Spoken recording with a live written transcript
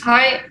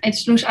Hi,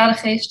 it's Loes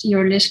Adegeest.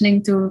 You're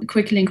listening to the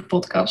Quick Link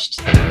podcast.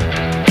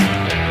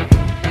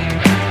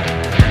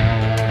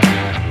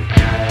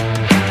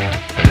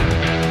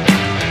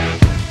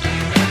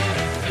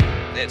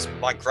 It's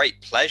my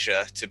great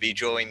pleasure to be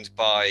joined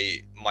by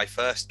my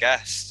first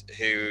guest,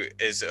 who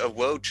is a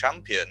world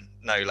champion,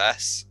 no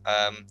less.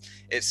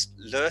 It's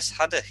Loes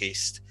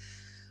Adegeest.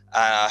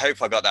 I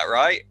hope I got that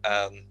right.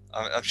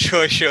 I'm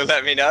sure she'll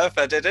let me know if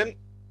I didn't.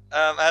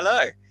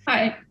 Hello.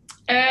 Hi.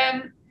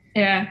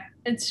 Yeah,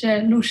 it's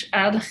Loes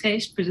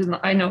Adegeest, but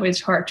I know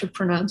it's hard to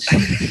pronounce.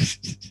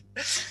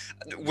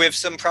 With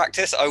some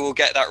practice, I will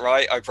get that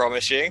right, I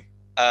promise you.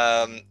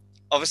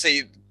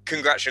 Obviously,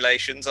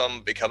 congratulations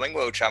on becoming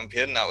world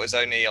champion. That was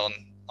only on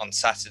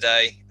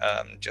Saturday,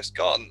 just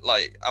gone.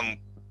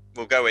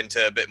 We'll go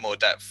into a bit more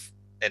depth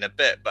in a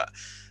bit, but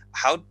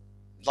how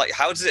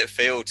does it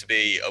feel to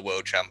be a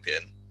world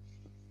champion?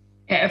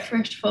 Yeah,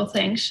 first of all,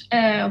 thanks.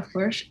 Of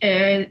course,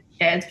 it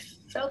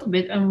felt a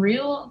bit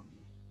unreal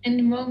in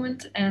the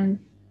moment, and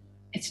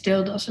it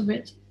still does a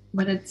bit,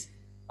 but it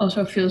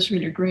also feels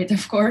really great,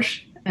 of course.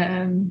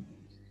 Yeah,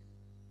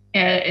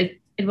 it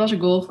was a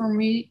goal for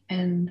me,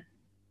 and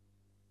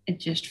it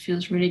just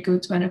feels really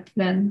good when a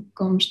plan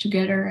comes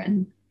together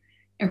and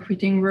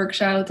everything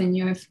works out and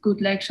you have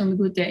good legs on a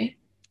good day.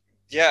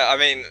 Yeah, I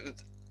mean,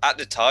 at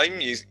the time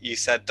you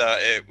said that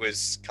it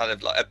was kind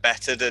of like a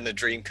better than a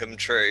dream come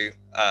true,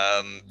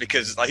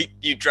 because like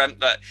you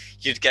dreamt that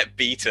you'd get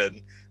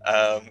beaten,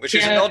 which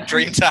is an odd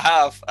dream to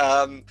have.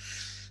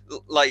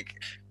 Like,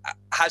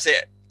 has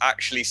it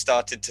actually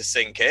started to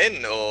sink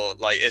in, or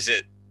like,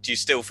 do you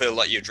still feel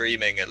like you're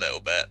dreaming a little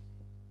bit?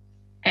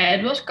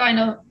 It was kind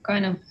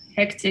of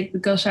hectic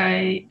because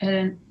I had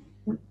a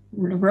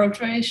road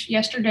race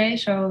yesterday,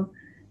 so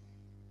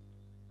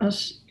it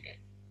was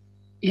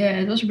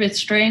it was a bit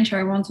strange.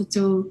 I wanted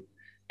to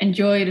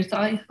enjoy the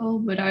title,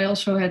 but I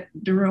also had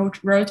the road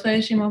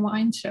race in my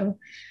mind, so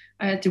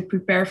I had to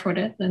prepare for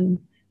that. And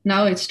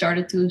now it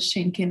started to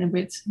sink in a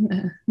bit.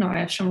 Now I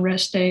have some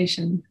rest days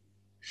and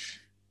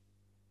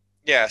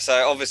Yeah,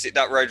 so obviously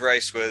that road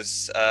race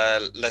was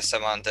Les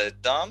Semaines de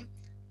Dames,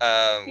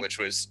 which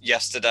was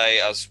yesterday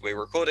as we're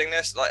recording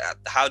this. Like,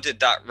 how did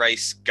that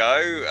race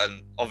go?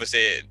 And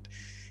obviously,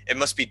 it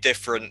must be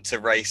different to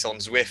race on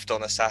Zwift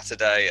on a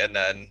Saturday and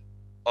then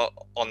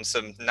on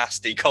some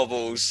nasty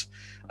cobbles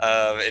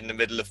in the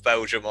middle of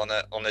Belgium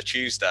on a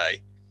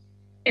Tuesday.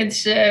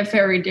 it's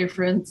very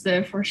different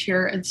for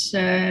sure.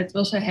 It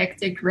was a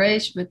hectic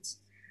race with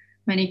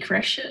many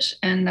crashes,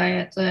 and I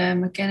had a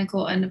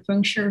mechanical and a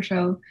puncture,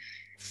 so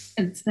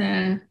it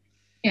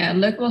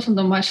luck wasn't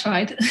on my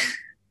side.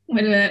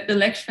 But the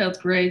legs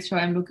felt great, so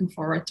I'm looking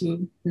forward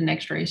to the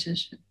next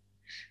races.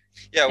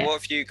 Yeah,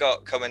 what have you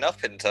got coming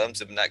up in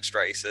terms of next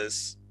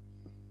races?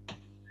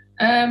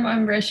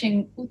 I'm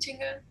racing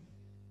Oettingen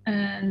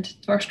and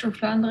Dwars door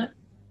Vlaanderen.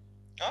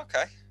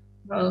 Okay.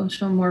 Oh,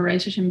 some more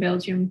races in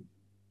Belgium.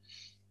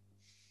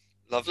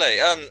 Lovely.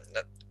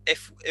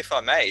 If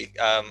I may,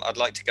 I'd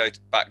like to go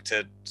back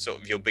to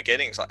sort of your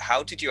beginnings. Like,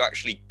 how did you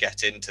actually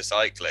get into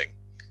cycling?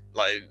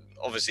 Like,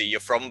 obviously, you're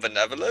from the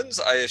Netherlands.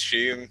 I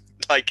assume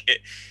like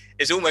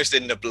it's almost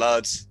in the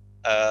blood.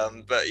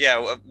 But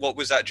yeah, what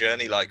was that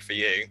journey like for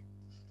you?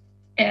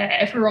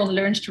 Everyone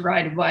learns to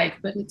ride a bike,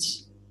 but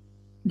it's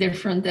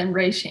different than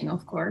racing,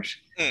 of course.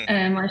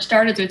 I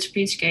started with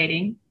speed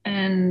skating,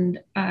 and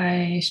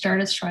I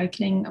started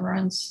cycling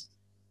around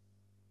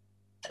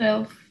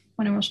 12,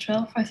 when I was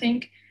 12, I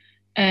think.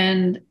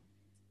 And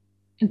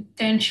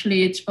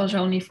intentionally, it was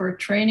only for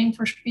training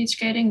for speed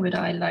skating, but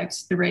I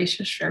liked the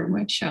races very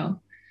much. So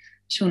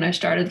soon I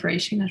started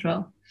racing as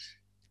well.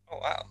 Oh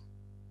wow,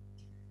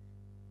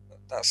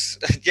 that's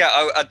yeah.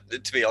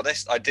 To be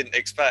honest, I didn't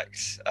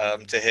expect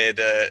to hear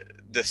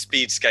the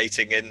speed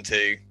skating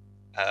into.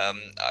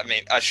 I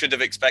mean, I should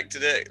have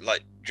expected it.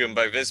 Like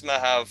Jumbo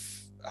Visma have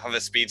a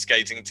speed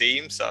skating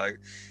team, so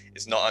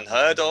it's not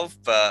unheard of.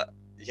 But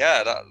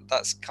yeah,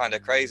 that's kind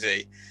of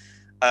crazy.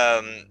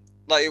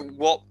 Like,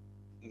 what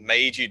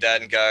made you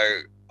then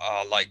go?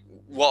 Like,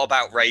 what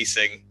about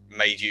racing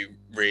made you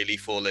really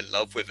fall in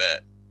love with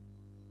it?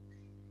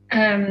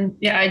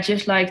 I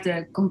just like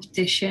the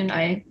competition.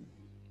 I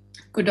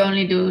could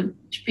only do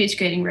speed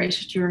skating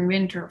races during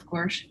winter, of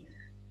course.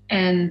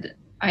 And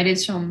I did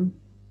some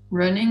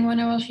running when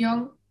I was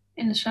young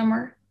in the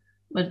summer,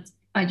 but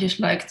I just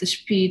like the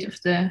speed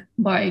of the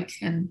bike,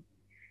 and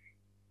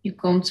you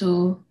come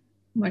to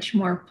much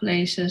more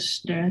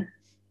places.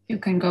 You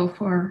can go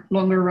for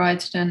longer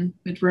rides than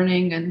with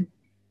running, and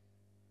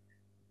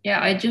yeah,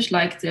 I just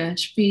like the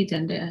speed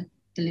and the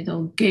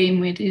little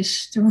game it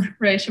is to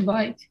race a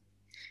bike.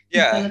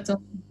 Yeah,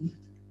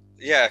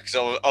 yeah,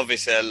 because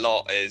obviously a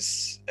lot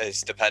is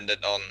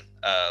dependent on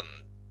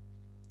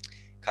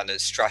kind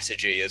of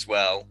strategy as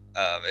well.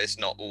 It's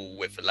not all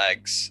with the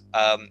legs.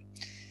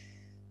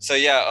 So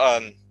yeah,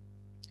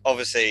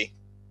 obviously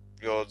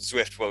you're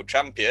Zwift world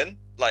champion.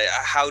 Like,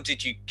 how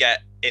did you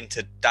get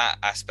into that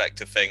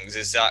aspect of things?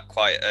 Is that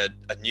quite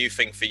a new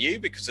thing for you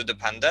because of the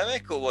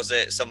pandemic, or was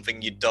it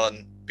something you'd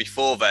done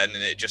before then,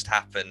 and it just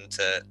happened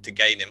to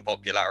gain in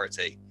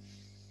popularity?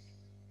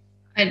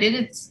 I did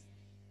it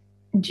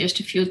just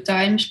a few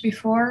times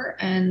before,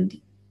 and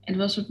it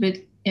was a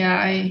bit, yeah,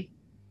 I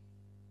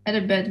had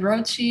a bad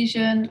road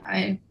season.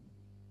 I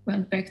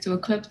went back to a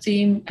club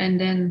team, and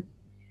then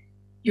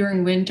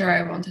during winter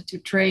I wanted to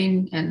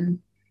train. And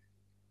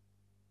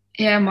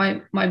yeah,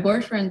 my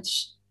boyfriend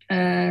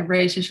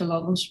races a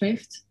lot on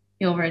Swift.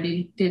 He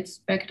already did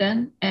back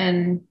then,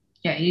 and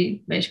yeah,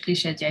 he basically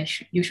said, yeah,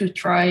 you should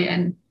try.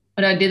 And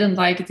but I didn't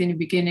like it in the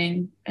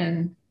beginning,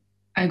 and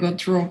I got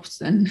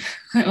dropped, and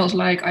I was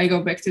like, I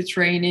go back to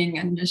training,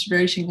 and just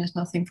racing is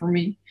nothing for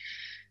me.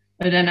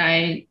 But then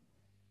I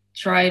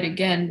tried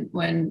again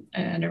when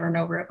there were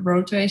no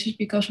road races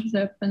because of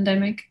the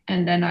pandemic,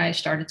 and then I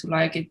started to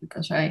like it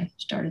because I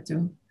started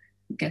to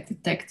get the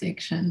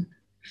tactics and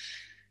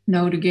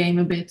know the game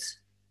a bit.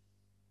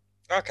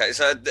 Okay,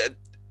 so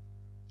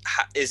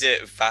is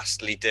it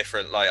vastly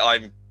different? Like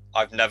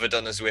I've never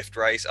done a Zwift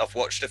race. I've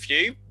watched a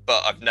few,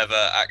 but I've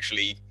never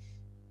actually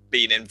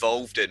been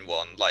involved in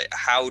one. Like,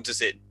 how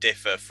does it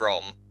differ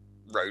from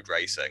road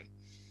racing?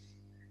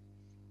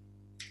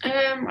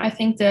 I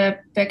think the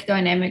pack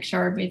dynamics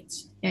are a bit,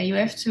 yeah, you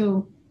have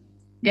to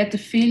get the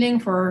feeling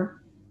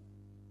for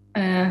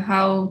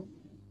how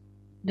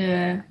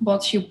the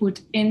bots you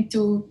put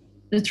into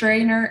the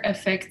trainer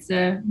affect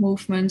the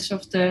movements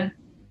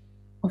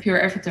of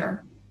your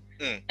avatar.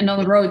 Mm. And on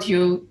the road,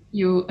 you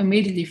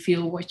immediately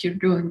feel what you're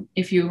doing.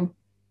 If you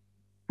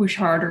push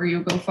harder,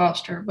 you go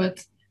faster.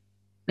 But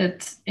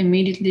that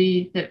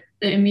immediately, the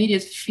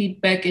immediate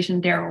feedback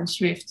isn't there on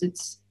Swift.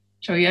 It's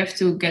so you have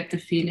to get the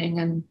feeling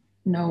and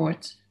know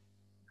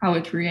how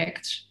it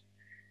reacts.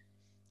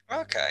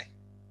 Okay.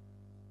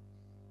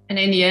 And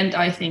in the end,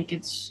 I think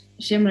it's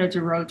similar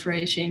to road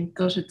racing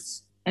because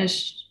it's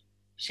as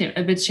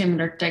a bit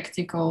similar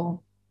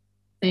tactical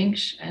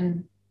things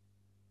and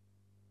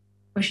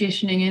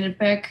positioning in the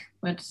pack.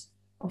 But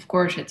of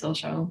course, it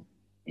also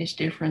is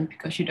different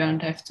because you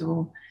don't have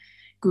to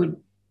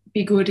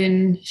be good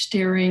in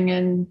steering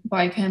and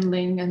bike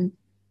handling and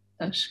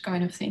those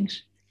kind of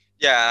things.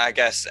 Yeah, I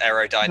guess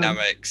So,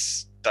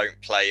 aerodynamics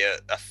don't play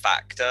a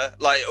factor.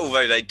 Like,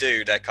 although they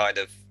do, they're kind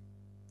of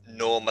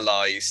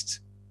normalized.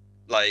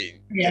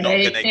 Like, you're yeah,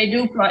 not gonna. they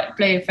do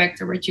play a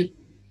factor, but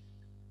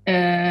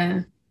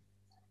uh,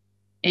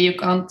 you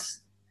can't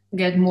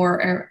get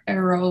more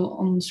aero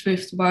on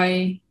Swift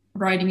by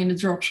riding in the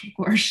drops, of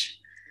course,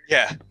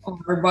 Yeah,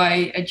 or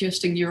by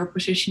adjusting your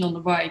position on the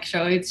bike.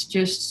 So it's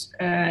just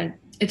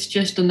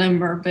a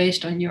number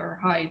based on your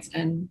height,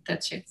 and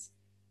that's it.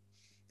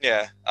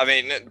 yeah. I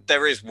mean,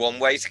 there is one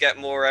way to get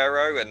more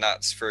aero, and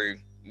that's through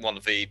one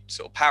of the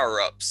sort of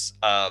power ups.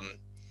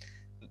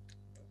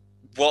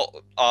 What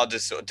are the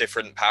sort of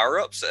different power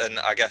ups? And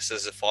I guess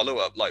as a follow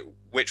up, like,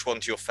 which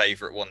one's your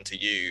favorite one to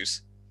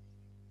use?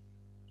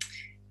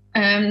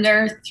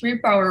 There are three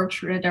power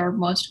ups that are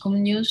most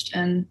common used,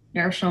 and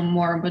there are some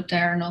more, but they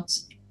are not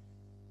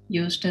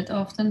used that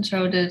often.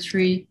 So the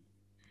three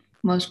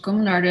most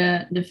common are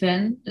the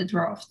van, the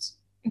draft,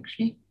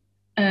 actually,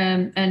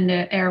 and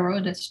the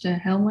arrow, that's the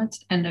helmet,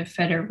 and the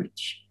feather,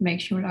 which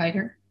makes you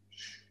lighter.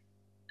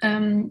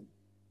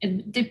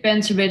 It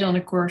depends a bit on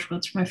the course,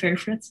 what's my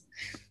favorite.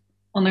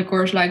 On a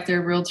course like the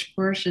World's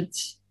course,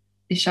 it's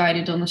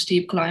decided on a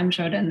steep climb,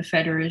 so then the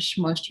feather is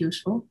most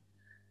useful.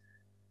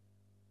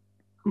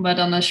 But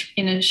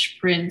in a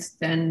sprint,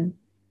 then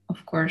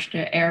of course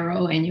the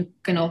arrow, and you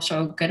can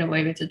also get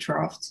away with the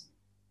draft.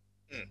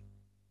 Hmm.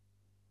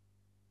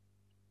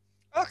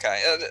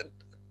 Okay,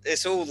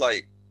 it's all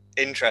like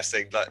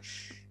interesting. Like,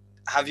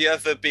 have you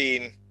ever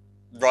been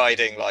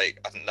riding, like,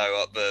 I don't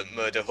know, up the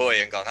Murder Hoy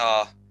and gone,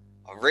 ah,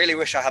 oh, I really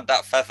wish I had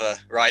that feather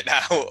right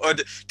now? Or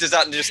does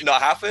that just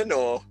not happen?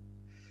 Or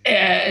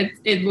Yeah,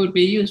 it would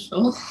be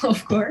useful,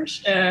 of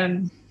course.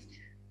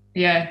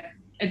 Yeah,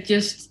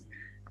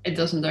 it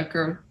doesn't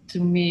occur to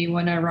me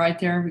when I ride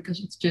there because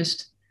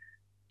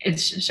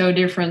it's so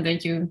different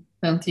that you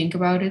don't think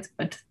about it.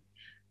 But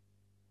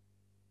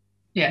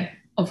yeah,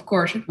 of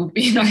course, it would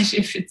be nice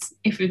if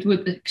it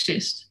would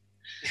exist.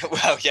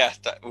 well, yeah,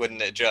 that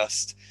wouldn't it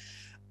just?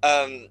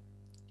 Um,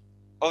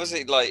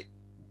 Obviously, like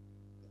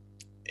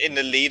in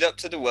the lead up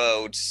to the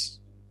Worlds,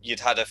 you'd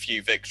had a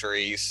few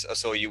victories. I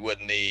saw you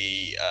win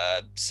the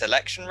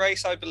selection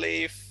race, I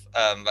believe,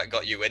 that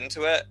got you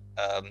into it.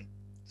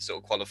 Sort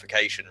of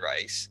qualification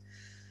race.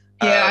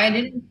 Yeah,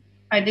 Um,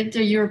 I did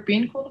the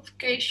European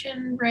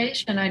qualification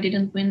race and I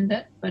didn't win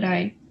that, but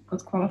I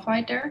got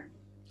qualified there.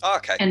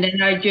 okay, And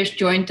then I just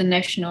joined the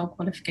national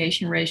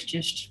qualification race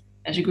just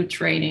as a good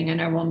training,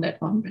 and I won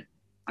that one. But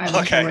I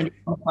was okay. already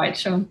qualified,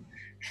 so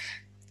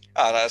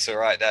Oh, that's all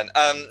right then.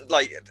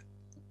 Like,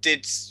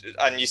 did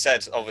and you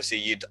said obviously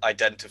you'd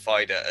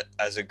identified it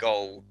as a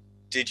goal.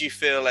 Did you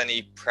feel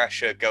any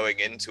pressure going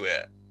into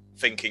it,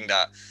 thinking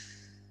that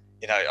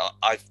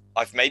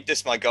I've made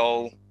this my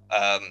goal?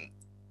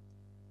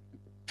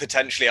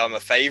 Potentially, I'm a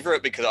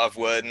favourite because I've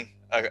won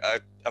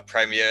a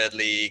Premier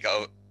League.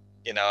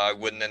 I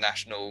won the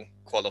national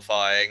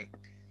qualifying.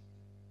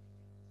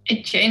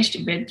 It changed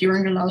a bit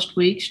during the last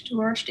weeks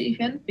towards the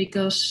event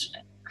because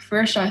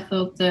first I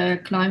thought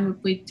the climb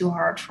would be too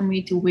hard for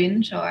me to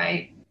win, so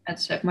I had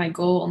set my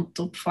goal on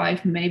top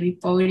five, maybe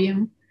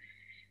podium.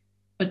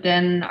 But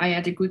then I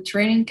had a good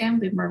training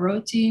camp with my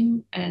road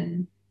team,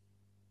 and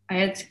I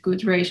had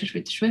good races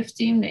with the Swift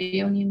team, the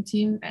Aeonian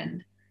team,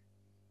 and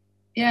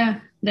yeah.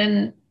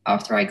 Then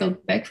after I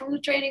got back from the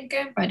training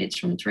camp, I did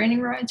some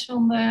training rides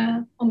on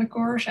the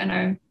course, and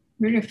I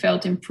really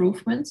felt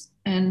improvement.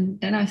 And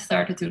then I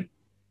started to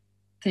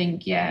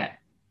think, yeah,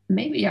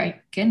 maybe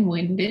I can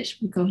win this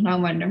because now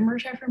my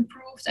numbers have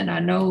improved, and I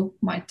know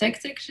my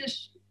tactics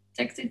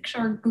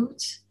are good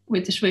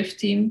with the Swift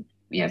team.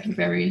 We have a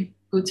very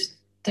good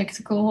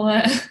tactical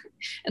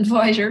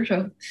advisor,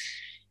 so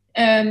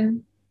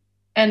um,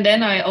 and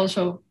then I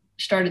also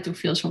started to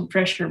feel some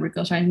pressure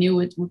because I knew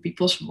it would be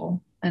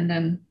possible. And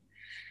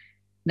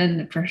then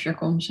the pressure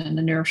comes and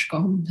the nerves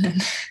come.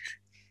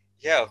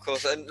 Yeah, of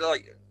course. And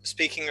like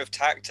speaking of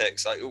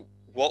tactics, like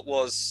what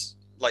was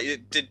like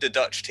did the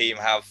Dutch team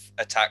have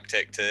a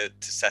tactic to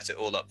set it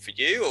all up for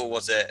you, or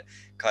was it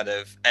kind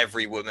of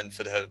every woman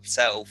for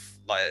herself?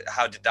 Like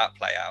how did that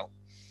play out?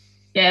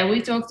 Yeah,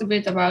 we talked a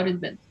bit about it,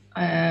 but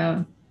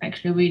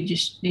actually we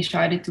just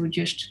decided to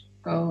just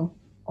go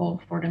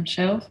all for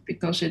themselves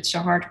because it's a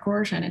hard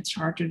course and it's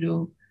hard to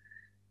do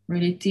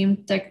really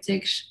team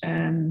tactics.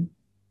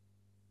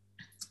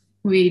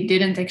 We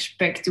didn't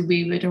expect to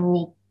be with a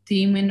whole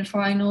team in the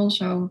final,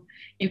 so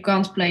you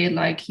can't play it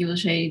like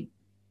USA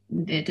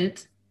did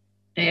it.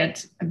 They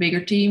had a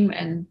bigger team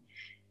and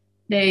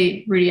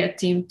they really had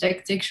team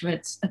tactics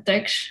with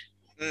attacks.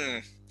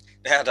 Mm,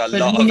 they had a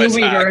But lot we of knew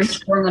we weren't attacks.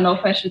 strong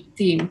enough as a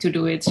team to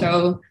do it.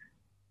 So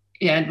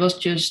yeah, it was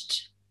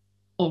just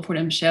all for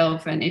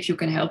themselves. And if you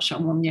can help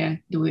someone, yeah,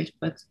 do it.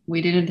 But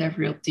we didn't have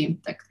real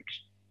team tactics.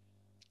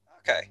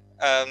 Okay.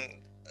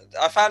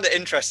 I found it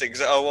interesting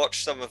because I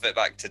watched some of it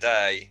back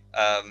today,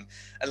 and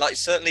like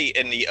certainly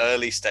in the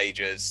early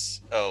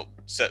stages of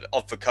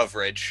the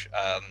coverage,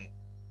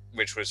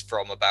 which was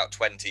from about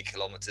 20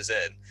 kilometers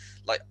in,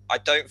 like I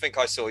don't think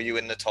I saw you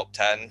in the top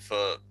 10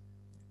 for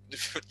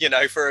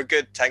for a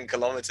good 10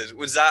 kilometers.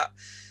 Was that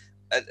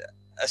a,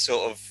 a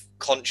sort of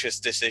conscious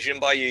decision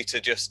by you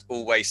to just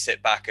always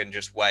sit back and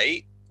just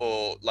wait,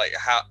 or like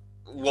how?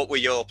 What were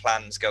your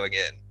plans going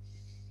in?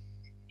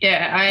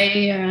 Yeah,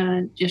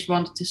 I just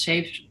wanted to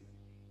save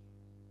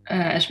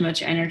as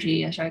much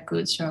energy as I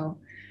could. So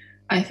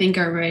I think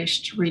I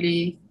raced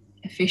really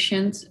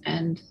efficient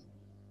and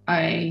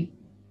I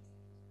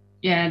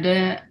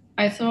yeah,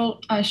 I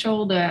thought I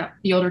saw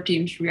the other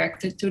teams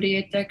reacted to the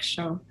attacks,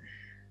 so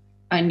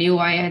I knew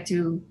I had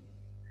to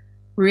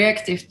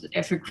react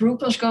if a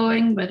group was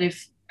going, but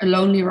if a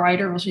lonely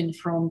rider was in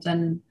front,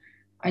 then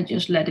I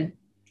just let it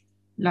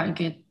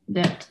like it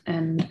that.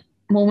 And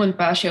moment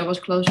Pasio was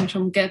closing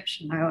some gaps,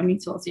 and I only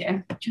thought,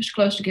 yeah, just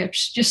close the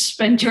gaps, just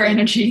spend your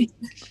energy.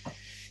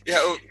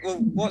 Yeah,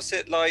 well, what's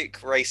it like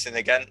racing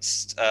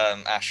against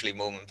Ashley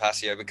Moolman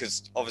Passio?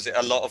 Because obviously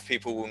a lot of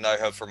people will know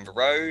her from the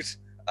road,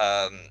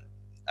 um,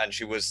 and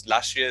she was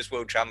last year's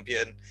world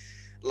champion.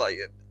 Like,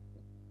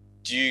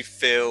 do you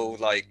feel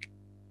like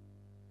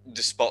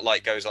the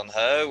spotlight goes on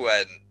her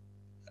when,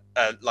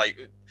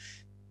 like,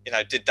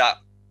 did that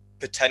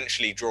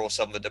potentially draw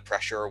some of the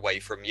pressure away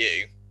from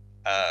you?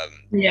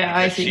 Yeah,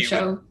 I Because think she would,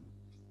 so.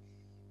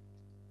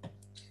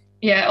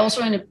 Yeah,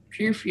 also in the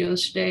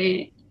previews,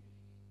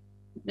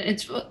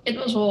 it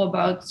was all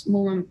about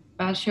Moon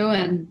Pasio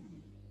and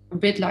a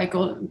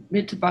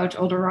bit about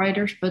other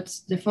riders, but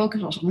the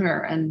focus was on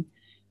her, and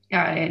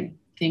yeah, I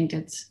think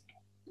that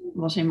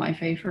was in my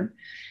favor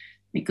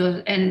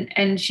because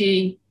and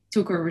she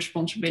took her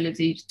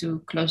responsibility to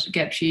close the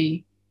gap.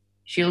 She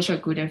also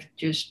could have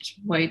just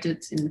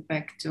waited in the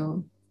back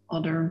till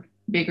other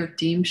bigger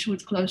teams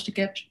would close the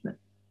gaps, but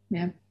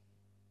yeah,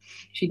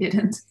 she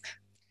didn't.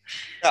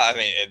 no, I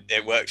mean,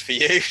 it worked for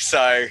you,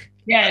 so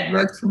Yeah, it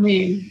worked for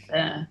me.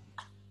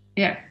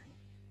 Yeah.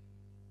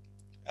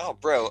 oh,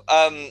 bro.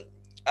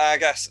 I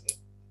guess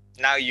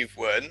now you've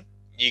won,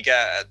 you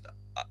get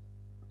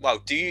well,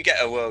 do you get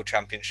a World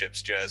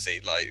Championships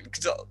jersey? Like,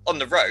 because on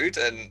the road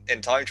and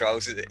in time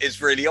trials,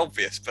 it's really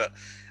obvious. But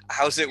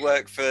how's it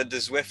work for the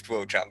Zwift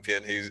World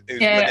Champion who's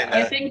Yeah,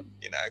 winning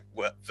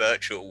a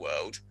virtual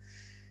world?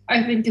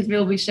 I think it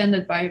will be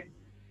sent by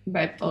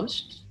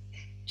post.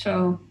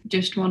 So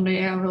just one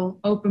day I will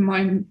open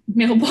my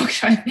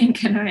mailbox, I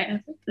think, and I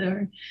have it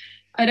there.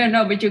 I don't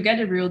know, but you get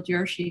a real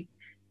jersey,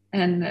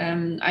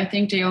 and I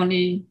think they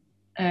only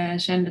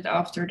send it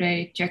after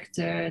they check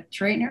the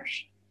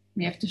trainers.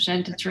 We have to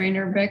send the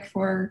trainer back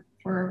for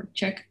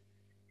check.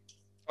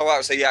 Oh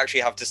wow! So you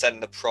actually have to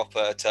send the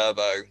proper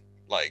turbo,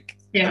 like,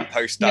 and Yeah,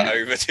 post that yeah,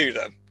 over to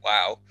them.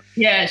 Wow.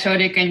 yeah. So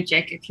they can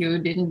check if you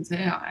didn't,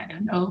 I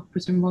don't know,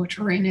 put a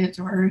motor in it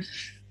or.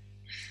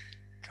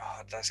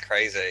 God, that's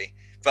crazy.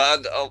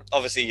 But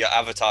obviously, your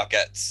avatar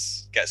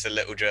gets a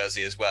little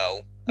jersey as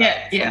well,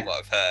 Yeah, from yeah. what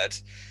I've heard.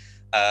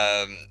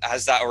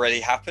 Has that already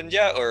happened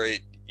yet, or are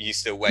you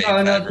still waiting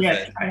No, for not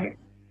yet. everything?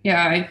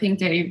 Yeah, I think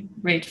they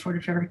wait for the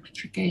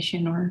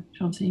verification or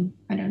something.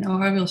 I don't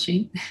know. I will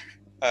see.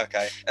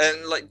 Okay.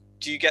 And like,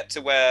 do you get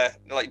to wear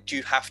like? Do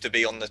you have to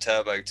be on the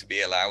turbo to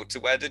be allowed to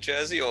wear the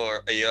jersey,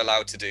 or are you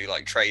allowed to do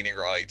like training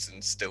rides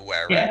and still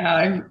wear it?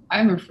 Yeah,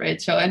 I'm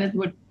afraid so. And it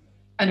would,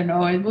 I don't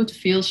know, it would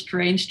feel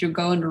strange to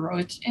go on the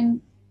roads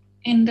in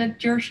that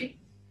jersey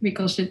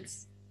because it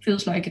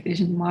feels like it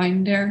isn't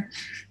mine there.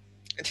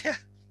 Yeah,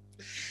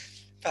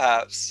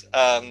 perhaps.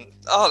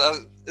 Oh,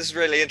 this is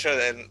really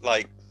interesting.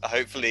 Like,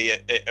 hopefully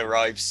it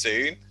arrives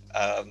soon.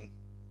 Um,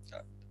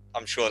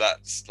 I'm sure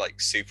that's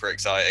like super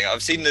exciting.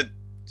 I've seen the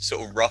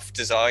sort of rough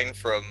design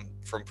from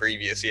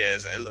previous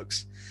years, and it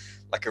looks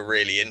like a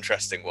really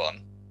interesting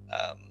one.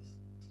 Um,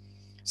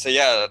 so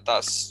yeah,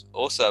 that's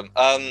awesome.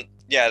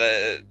 Yeah,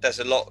 there's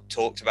a lot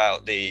talked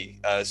about the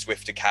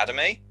Zwift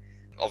Academy.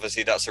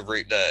 Obviously, that's a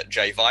route that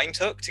Jay Vine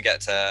took to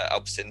get to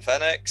Alpecin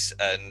Phoenix,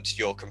 and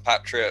your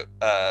compatriot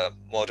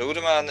Maud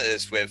Alderman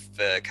is with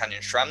the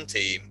Canyon SRAM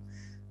team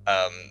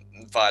um,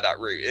 via that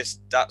route. Is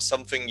that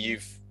something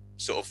you've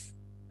sort of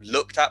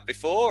looked at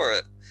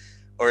before,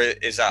 or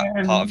is that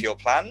part of Um, your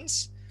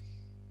plans?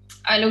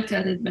 I looked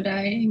at it, but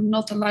I'm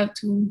not allowed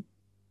to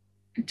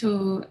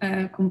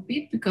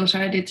compete because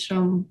I did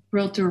some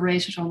World Tour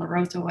races on the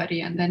road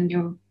already, and then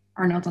you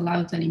are not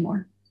allowed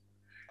anymore.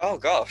 Oh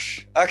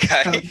gosh,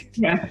 So okay.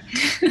 yeah,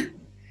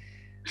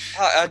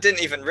 I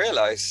didn't even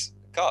realize.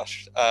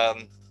 Gosh,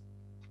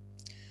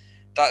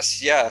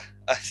 that's yeah,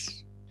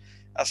 that's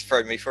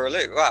thrown me for a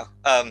loop. Wow.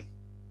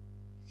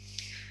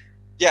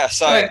 Yeah.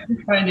 so I So have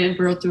to find a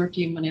World Tour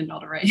team in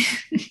another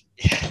race.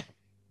 yeah.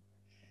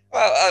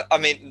 Well, I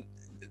mean,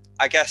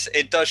 I guess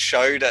it does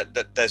show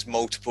that there's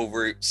multiple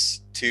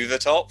routes to the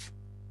top,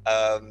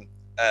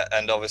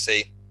 and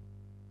obviously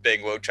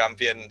being world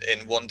champion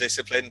in one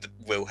discipline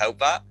will help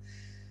that.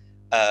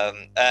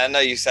 And I know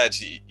you said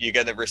you're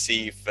going to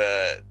receive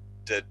the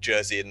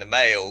jersey in the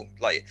mail.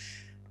 Like,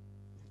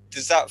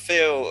 does that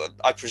feel?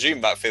 I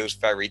presume that feels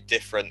very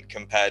different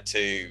compared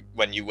to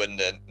when you win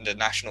the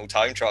national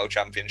time trial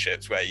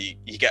championships, where you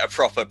get a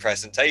proper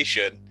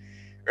presentation.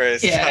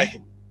 Whereas, Yeah,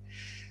 like,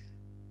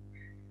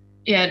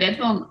 yeah, that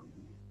one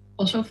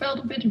also felt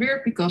a bit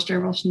weird because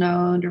there were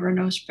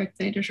no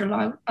spectators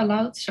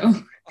allowed. So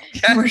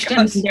yeah, we're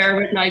standing gosh. there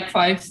with like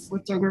five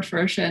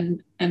photographers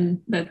and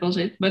that was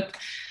it. But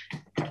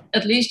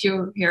at least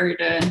you hear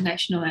the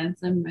national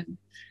anthem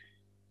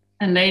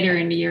and later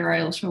in the year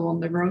I also won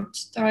the road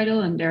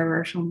title and there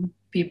were some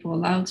people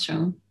allowed,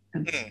 so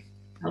it Hmm.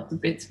 felt a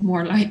bit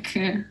more like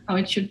how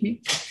it should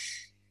be.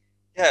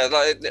 Yeah,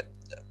 like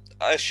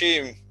I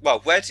assume. Well,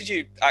 where did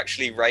you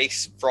actually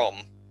race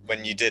from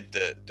when you did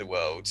the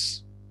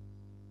worlds?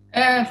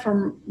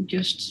 From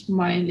just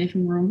my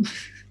living room.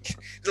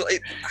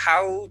 Like,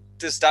 how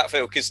does that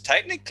feel? Because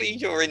technically,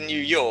 you're in New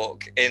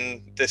York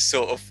in this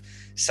sort of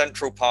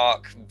Central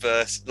Park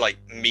versus like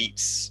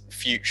meets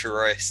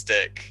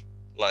futuristic,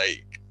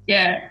 like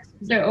Yeah,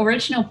 the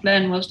original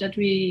plan was that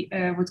we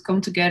would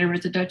come together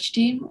with the Dutch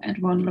team at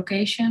one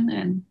location,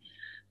 and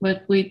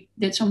but we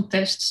did some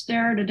tests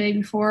there the day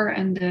before,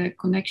 and the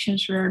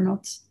connections were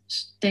not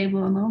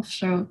stable enough.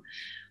 So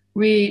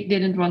we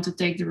didn't want to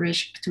take the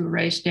risk to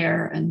race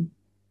there, and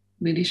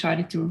we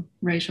decided to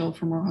race all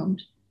from our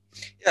homes.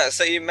 yeah.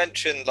 So you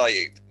mentioned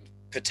like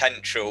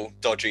potential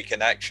dodgy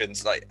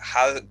connections. Like,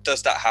 how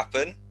does that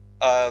happen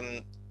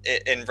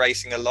in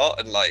racing a lot?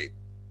 And like,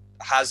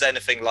 has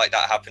anything like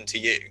that happened to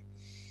you?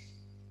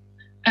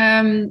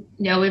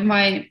 Yeah, with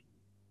my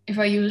if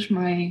I use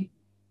my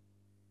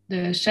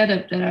the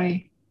setup that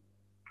I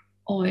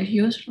always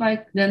use,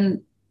 like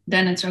then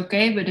it's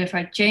okay. But if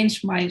I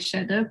change my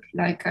setup,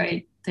 like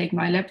I take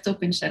my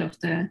laptop instead of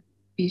the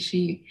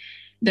PC,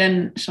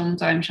 then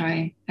sometimes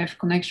I have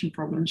connection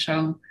problems.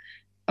 So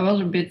I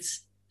was a bit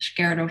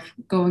scared of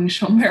going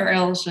somewhere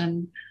else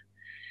and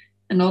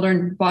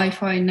another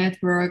Wi-Fi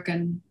network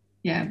and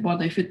yeah,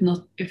 what if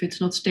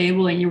it's not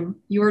stable and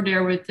you're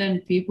there with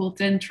 10 people,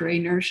 10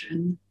 trainers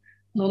and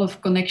a lot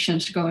of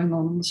connections going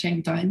on at the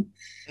same time.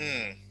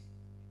 Hmm.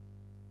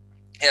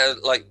 Yeah,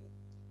 like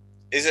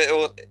is it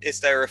or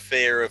is there a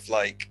fear of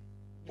like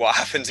what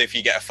happens if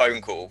you get a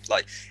phone call?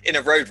 Like in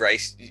a road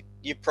race,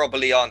 you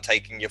probably aren't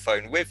taking your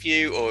phone with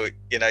you, or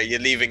you're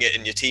leaving it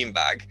in your team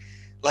bag.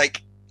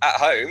 Like at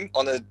home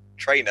on a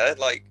trainer,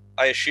 like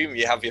I assume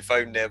you have your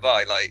phone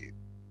nearby. Like,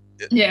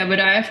 Yeah, but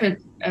I have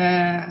it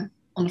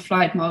on the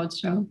flight mode,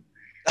 so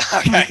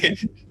I don't okay, get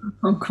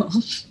phone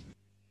calls.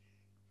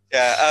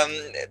 yeah.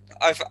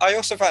 I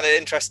also found it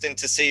interesting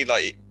to see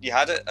like you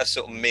had a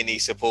sort of mini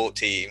support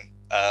team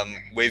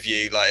with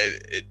you.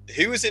 Like,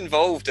 who was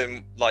involved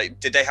and like,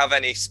 did they have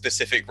any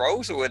specific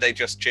roles or were they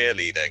just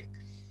cheerleading?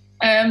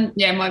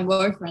 Yeah, my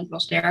boyfriend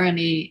was there and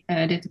he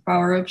did the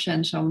power ups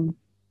and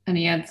and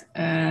he had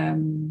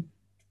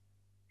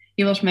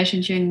he was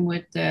messaging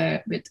with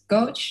the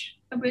coach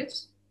a bit,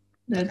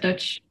 the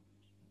Dutch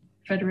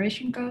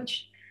Federation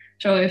coach.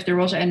 So if there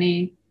was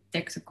any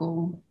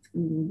tactical,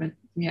 but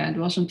yeah, it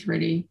wasn't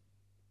really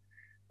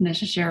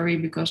necessary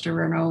because there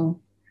were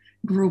no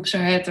groups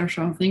ahead or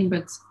something.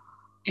 But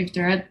if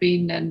there had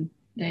been, then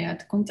they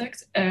had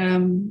contact.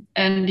 And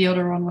the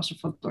other one was a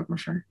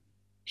photographer.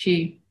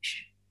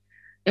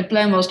 The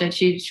plan was that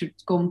she should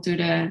come to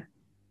the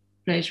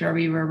place where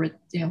we were with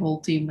the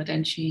whole team, but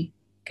then she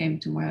came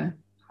to my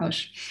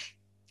house.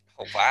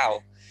 Oh,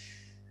 wow.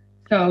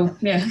 So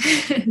yeah,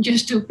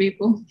 just two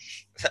people.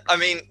 I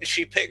mean,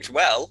 she picked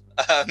well,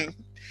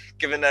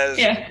 given there's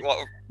Yeah.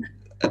 what,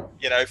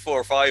 4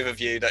 or 5 of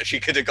you that she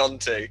could have gone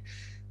to,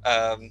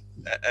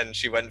 and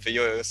she went for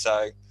you.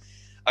 So,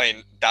 I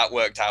mean, that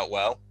worked out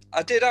well.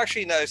 I did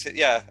actually notice it,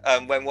 yeah,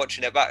 when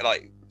watching it back,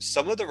 like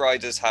some of the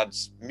riders had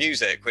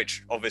music,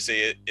 which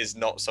obviously is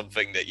not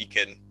something that you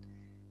can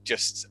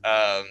just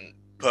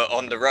put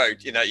on the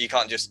road. You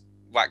can't just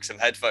whack some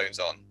headphones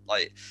on.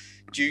 Like,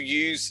 do you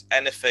use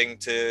anything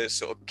to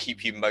sort of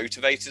keep you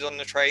motivated on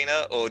the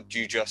trainer, or do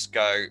you just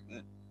go,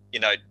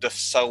 the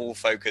sole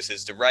focus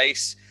is the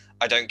race?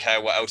 I don't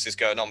care what else is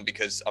going on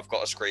because I've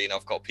got a screen,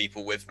 I've got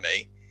people with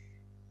me.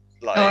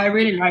 Oh, I Like,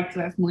 really like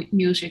to have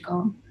music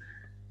on.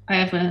 I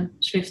have a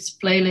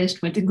Swift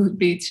playlist with the good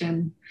beats,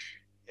 and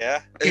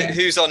yeah. yeah,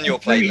 Who's on your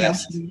it really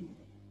helps playlist?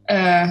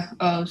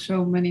 me.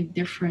 So many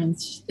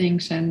different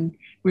things and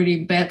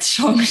really bad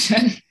songs.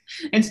 And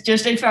it's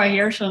just if I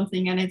hear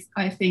something and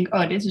I think,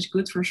 oh, this is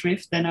good for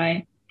Swift, then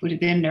I put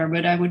it in there.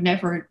 But I would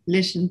never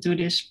listen to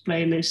this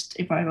playlist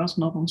if I was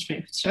not on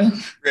Swift. So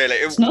Really?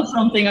 it's not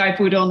something I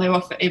put on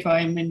if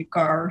I'm in the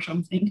car or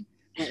something.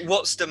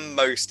 What's the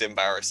most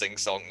embarrassing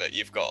song that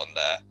you've got on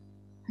there?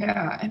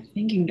 Yeah, I'm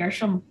thinking there's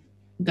some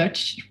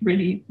Dutch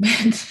really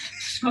bad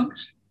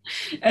songs.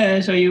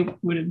 So you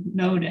wouldn't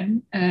know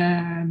them.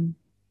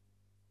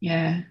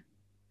 Yeah,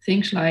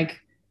 things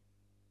like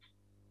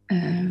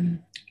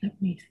let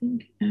me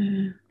think.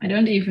 I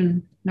don't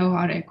even know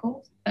how they're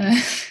called.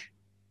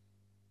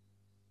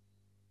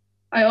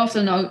 I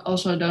often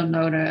also don't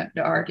know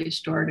the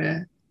artist or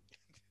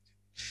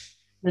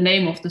the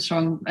name of the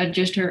song. I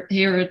just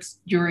hear it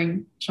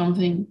during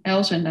something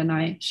else and then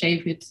I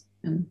save it.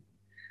 And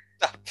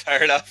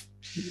Fair enough.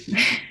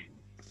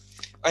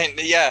 I mean,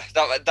 yeah,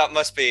 that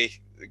must be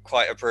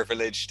quite a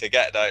privilege to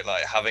get, though,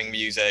 like having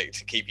music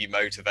to keep you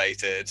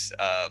motivated.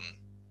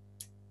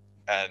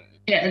 And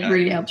yeah, it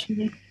really helps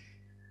me.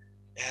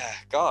 yeah,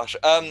 gosh.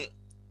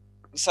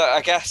 So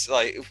I guess,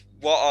 like,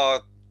 what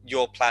are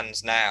your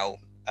plans now?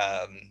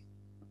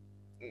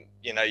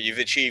 You've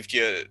achieved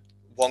your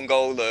one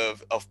goal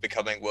of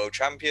becoming world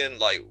champion.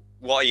 Like,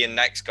 what are your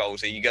next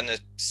goals? Are you going to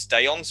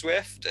stay on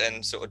Zwift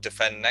and sort of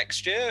defend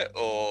next year,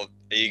 or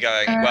are you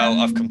going, well,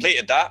 I've Um,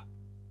 completed that,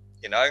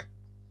 you know?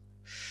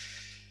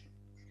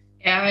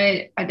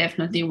 yeah, I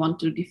definitely want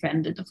to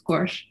defend it, of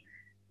course.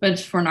 But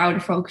for now, the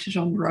focus is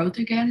on the road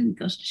again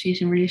because the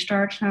season really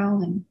starts now,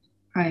 and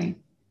I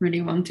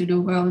really want to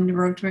do well in the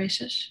road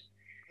races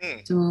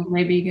to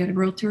maybe get a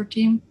world tour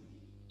team.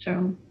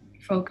 So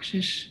focus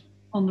is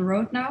on the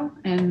road now,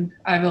 and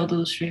I will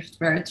do Swift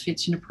where it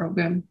fits in the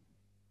program.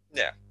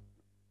 Yeah,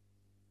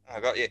 I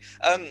got you.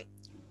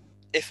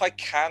 If I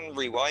can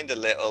rewind a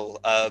little,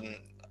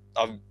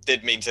 I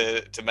did mean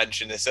to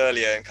mention this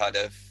earlier and kind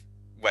of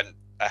went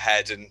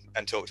ahead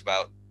and talked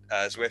about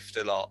Zwift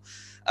a lot.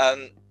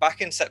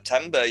 Back in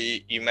September,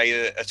 you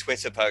made a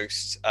Twitter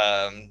post,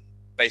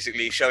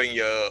 basically showing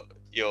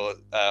your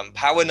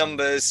power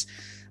numbers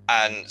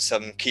and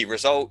some key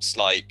results,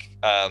 like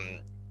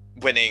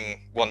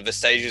winning one of the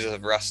stages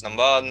of Ras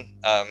Namban,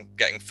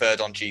 getting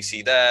third on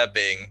GC there,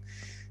 being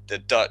the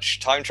Dutch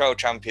time trial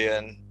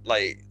champion,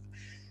 like,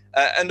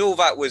 and all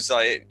that was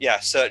like, yeah,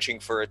 searching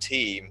for a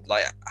team.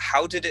 Like,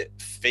 how did it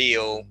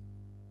feel,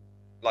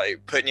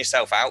 like putting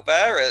yourself out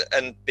there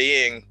and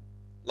being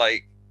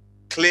like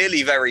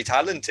clearly very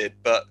talented,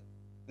 but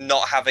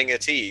not having a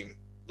team?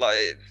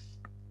 Like,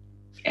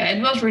 Yeah,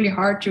 it was really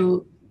hard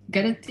to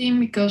get a team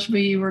because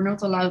we were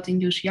not allowed in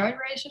UCI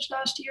races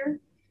last year.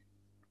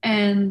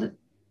 And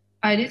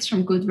I did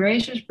some good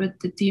races, but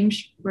the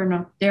teams were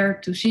not there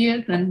to see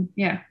it. And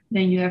yeah,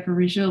 then you have a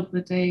result,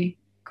 but they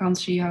can't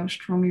see how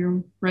strong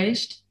you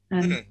raced.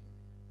 And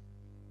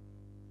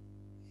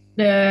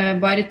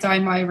by the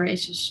time my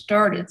races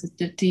started,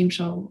 the teams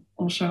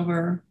also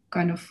were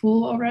kind of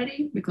full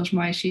already because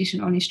my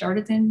season only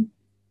started in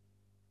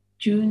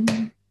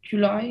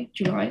July,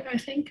 I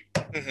think.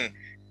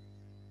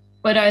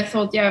 But I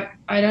thought, yeah,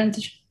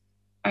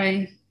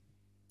 I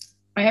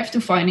I have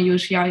to find a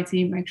UCI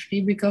team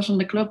actually because on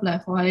the club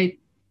level, I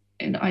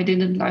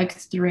didn't like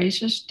the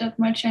races that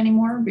much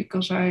anymore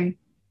because I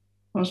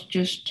was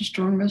just the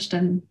strongest,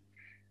 and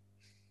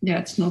yeah,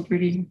 it's not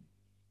really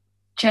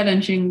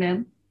challenging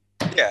then.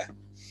 yeah,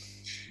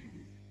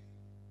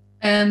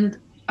 And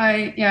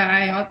I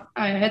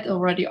had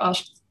already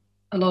asked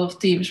a lot of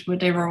teams, but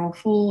they were all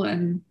full.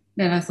 And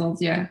then I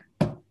thought, yeah,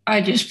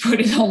 I just put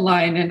it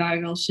online and I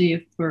will see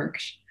if it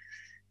works.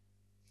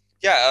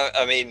 yeah.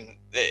 I mean,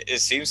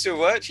 it seems to have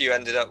worked. You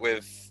ended up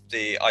with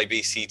the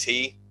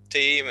IBCT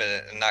team,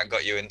 and that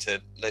got you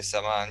into Les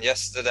Aman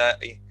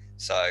yesterday.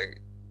 So,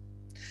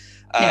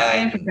 Yeah, I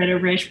have a um, better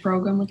race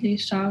program at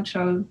least now.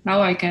 So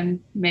now I can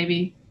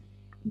maybe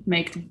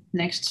make the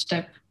next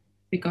step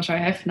because I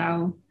have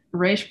now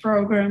race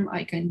program.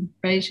 I can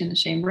race in the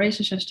same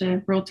races as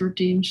the World Tour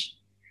teams.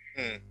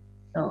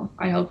 So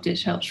I hope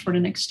this helps for the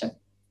next step.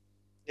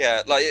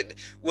 Yeah, like,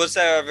 was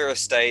there ever a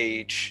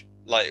stage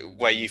like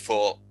where you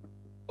thought,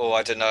 oh,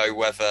 I don't know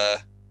whether,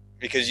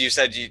 because you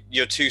said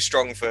you're too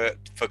strong for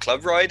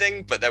club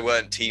riding, but there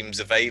weren't teams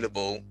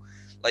available.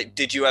 Like,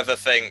 did you ever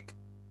think,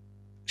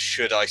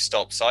 should I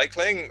stop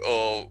cycling,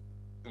 or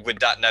would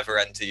that never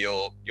enter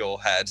your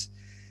head?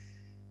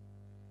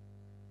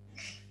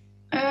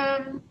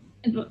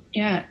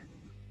 Yeah,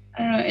 I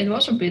don't know, it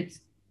was a bit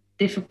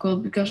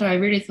difficult because I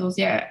really thought,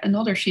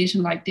 another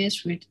season like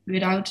this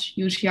without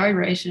UCI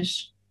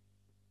races,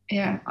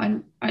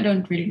 I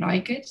don't really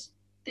like it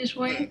this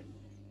way.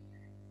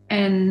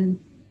 And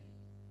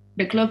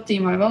the club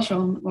team I was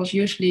on was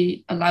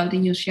usually allowed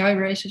in UCI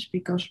races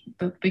because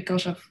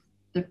of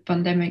the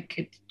pandemic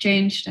it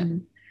changed.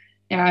 And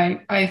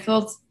I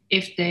thought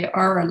if they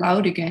are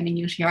allowed again in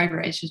UCI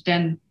races,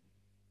 then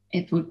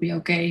it would be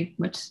okay,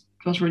 but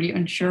it was really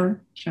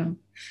unsure. So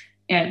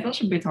it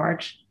was a bit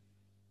hard.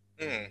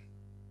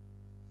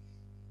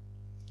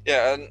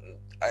 Yeah, and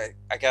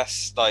I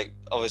guess, like,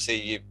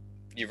 obviously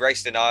you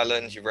raced in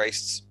Ireland, you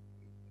raced,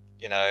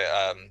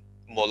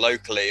 more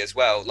locally as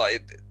well.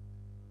 Like,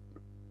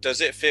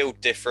 does it feel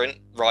different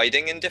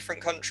riding in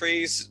different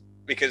countries?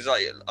 Because,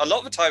 like, a lot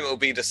of the time it will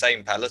be the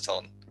same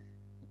peloton,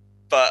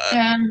 but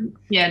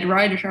the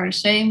riders are the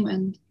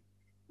same,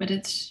 but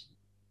it's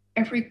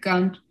every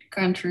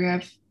country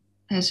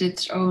has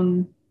its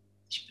own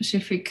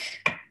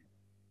specific,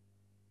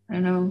 I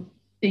don't know,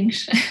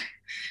 things.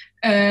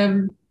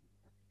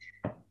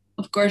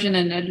 Of course, in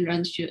the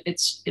Netherlands,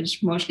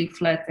 it's mostly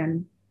flat,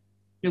 and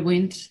the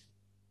wind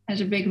has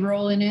a big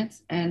role in it.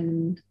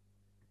 And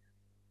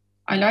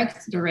I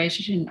liked the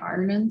races in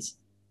Ireland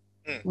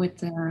with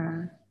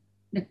the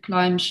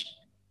climbs,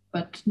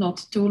 but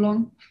not too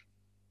long.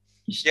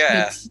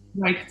 Just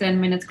like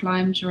 10-minute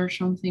climbs or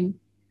something.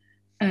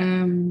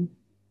 I'm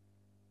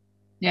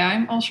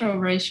also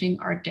racing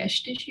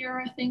Adegeest this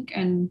year, I think,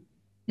 and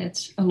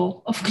that's a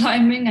lot of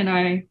climbing, and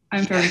I'm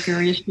very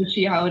curious to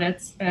see how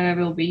that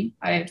will be.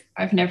 I've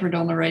never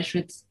done a race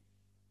with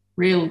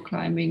real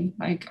climbing,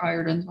 like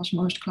Ireland was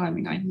most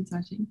climbing I did,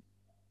 I think.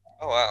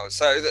 Oh wow!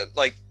 So,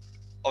 like,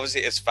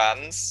 obviously as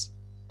fans,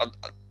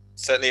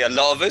 certainly a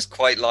lot of us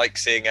quite like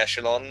seeing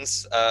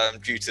echelons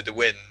due to the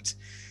wind.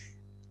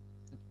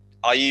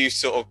 Are you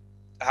sort of,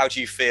 how do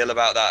you feel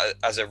about that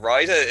as a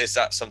rider? Is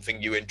that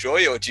something you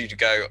enjoy, or do you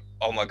go,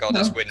 oh my god,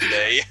 it's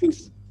windy?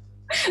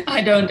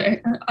 I don't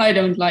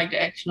like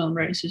the echelon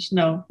races.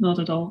 No, not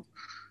at all.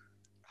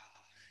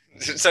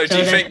 So do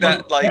you think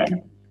that, like,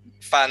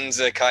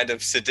 fans are kind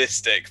of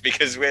sadistic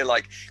because we're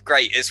like,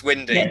 great, it's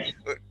windy?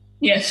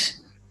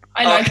 Yes.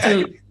 I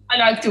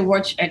like to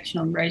watch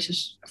echelon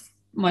races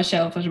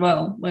myself as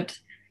well, but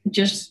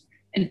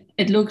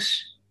it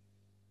looks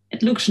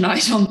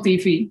nice on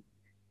TV,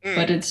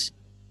 but it's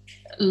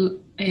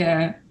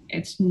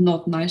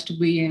not nice to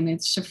be in.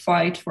 It's a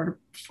fight for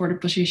the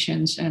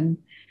positions, and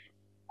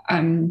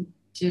I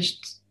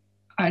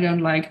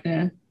don't like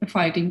the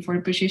fighting for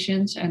the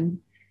positions, and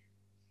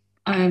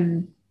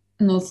I'm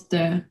not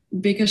the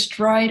biggest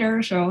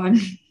rider, so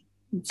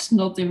it's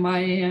not in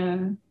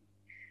my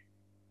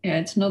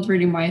it's not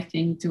really my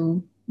thing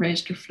to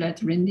race the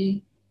flat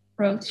windy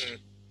roads.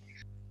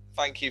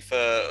 Thank you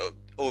for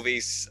all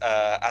these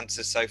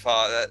answers so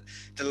far.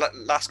 The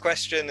last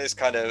question is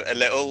kind of a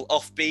little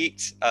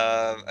offbeat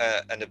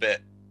and a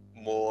bit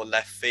more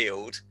left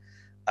field.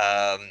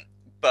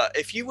 But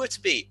if you were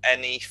to be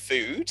any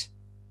food,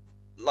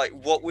 like,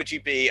 what would you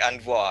be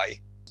and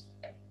why?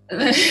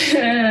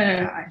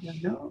 I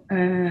don't know.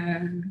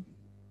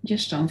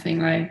 Just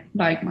something I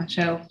like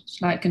myself.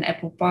 It's like an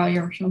apple pie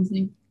or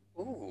something.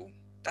 Ooh,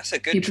 that's a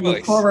good choice. People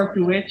look forward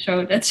to it,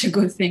 so that's a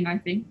good thing, I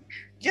think.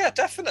 Yeah,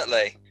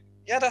 definitely.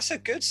 Yeah, that's a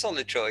good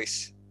solid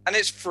choice. And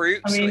it's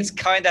fruit, so it's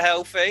kind of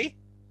healthy.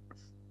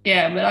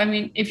 Yeah, but I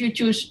mean, if you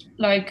choose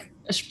like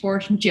a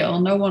sports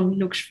gel, no one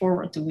looks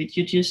forward to it.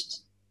 You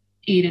just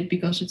eat it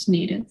because it's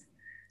needed.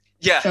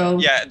 Yeah, so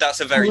yeah,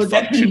 that's a very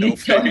functional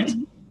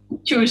food.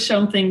 Choose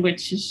something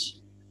which is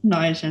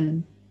nice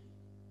and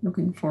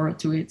looking forward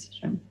to it.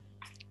 So.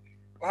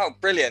 Wow,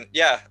 brilliant.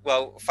 Yeah,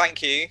 well,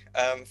 thank you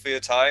for your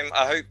time.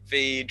 I hope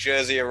the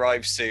jersey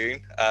arrives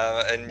soon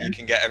and you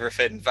can get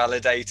everything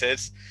validated.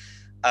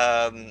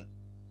 And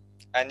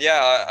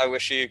yeah, I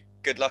wish you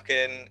good luck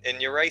in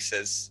your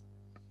races.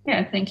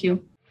 Yeah, thank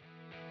you.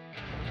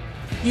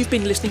 You've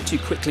been listening to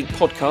Quicklink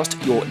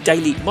Podcast, your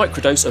daily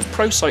microdose of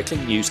pro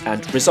cycling news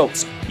and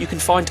results. You can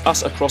find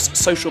us across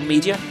social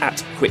media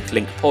at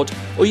QuicklinkPod,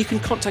 or you can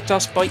contact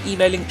us by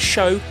emailing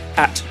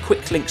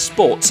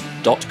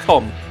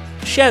show@quicklinksports.com.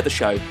 Share the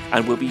show,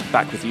 and we'll be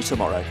back with you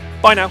tomorrow.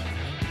 Bye now.